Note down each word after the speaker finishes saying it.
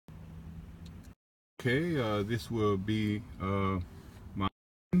Okay, this will be my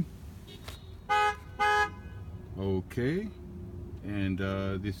okay, and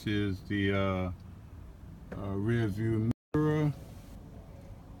this is the rear view mirror.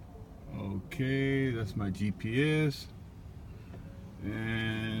 Okay, that's my GPS,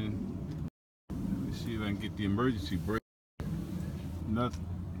 and let me see if I can get the emergency brake. Nothing,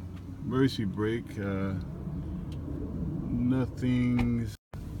 emergency brake. Nothing's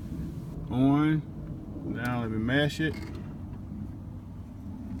on. Now let me mash it.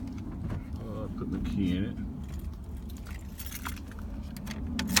 Put my key in it.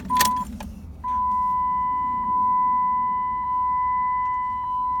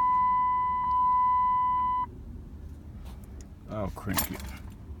 I'll crank it.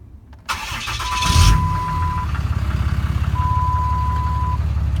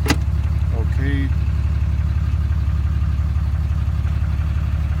 Okay.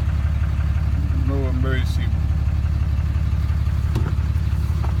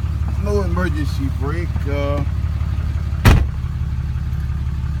 No emergency brake.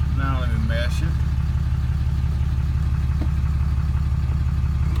 Now let me mash it.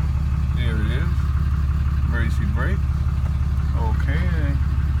 There it is. Emergency brake. Okay.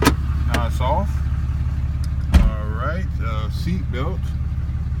 Now it's off. All right. Seat belt.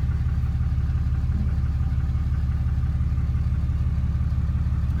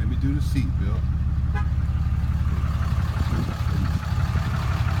 Let me do the seat belt.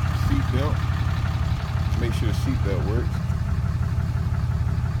 Seat belt. Make sure the seat belt works.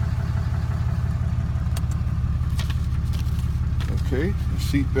 Okay, the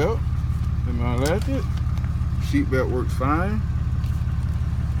seat belt. Let me unlatch it. Seat belt works fine.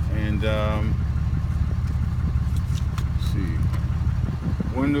 And let's see.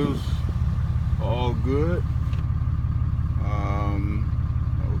 Windows all good.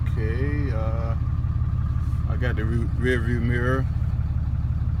 Okay. I got the rear view mirror.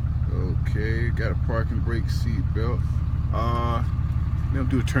 Okay, got a parking brake, seat belt. Let me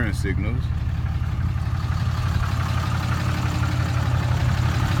do turn signals.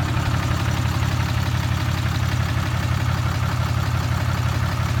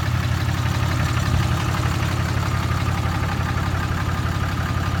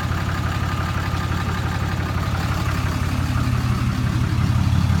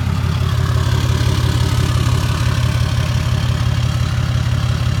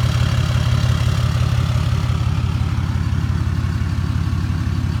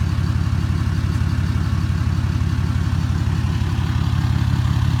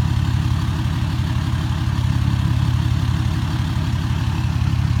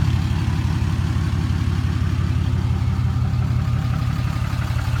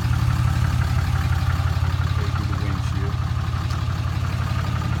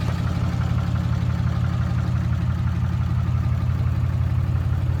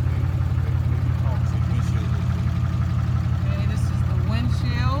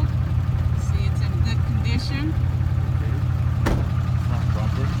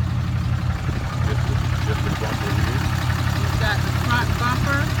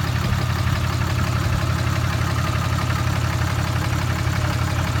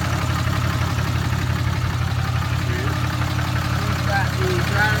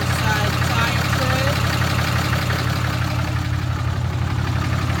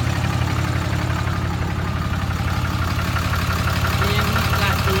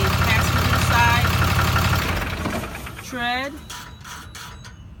 Tread.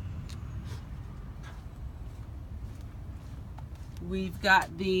 We've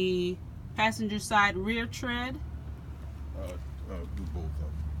got the passenger side rear tread. Do both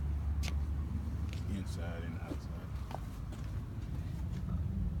of them. Inside and outside.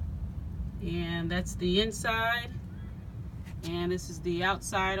 And that's the inside. And this is the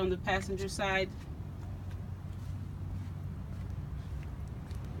outside on the passenger side.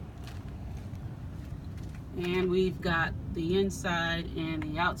 And we've got the inside and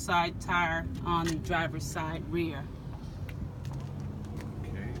the outside tire on the driver's side rear.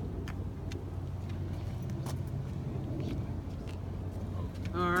 Okay.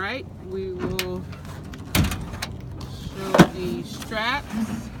 All right, we will show the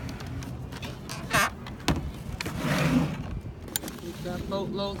straps. We've got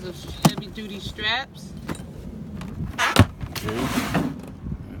boatloads of heavy duty straps. Okay.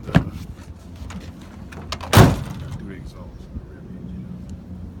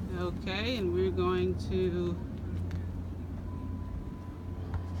 Okay, and we're going to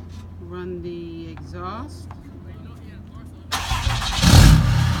run the exhaust.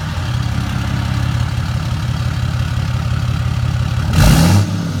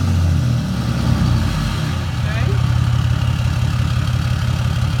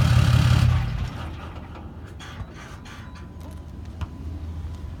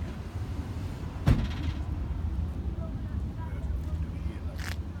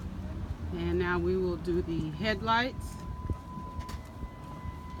 And now we will do the headlights.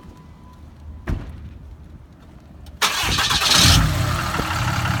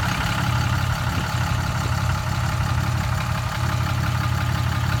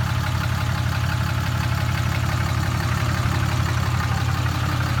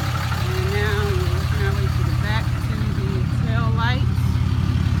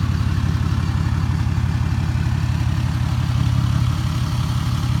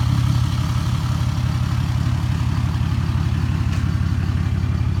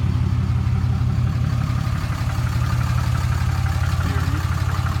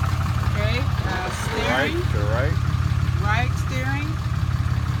 Right steering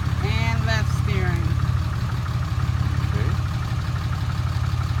and left steering. Okay.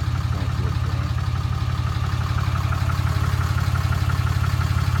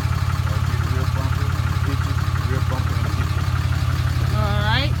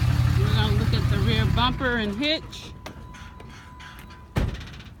 Alright, we're going to look at the rear bumper and hitch.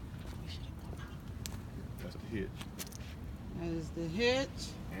 That's the hitch. That is the hitch.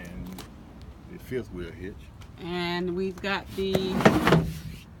 And the fifth wheel hitch. And we've got the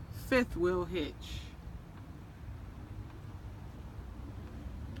fifth wheel hitch.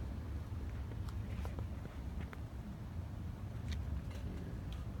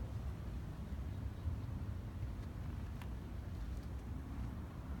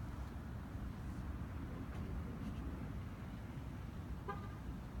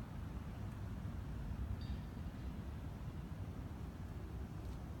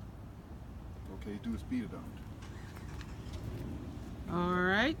 Okay, do a speedometer. All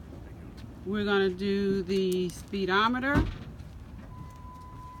right, we're going to do the speedometer.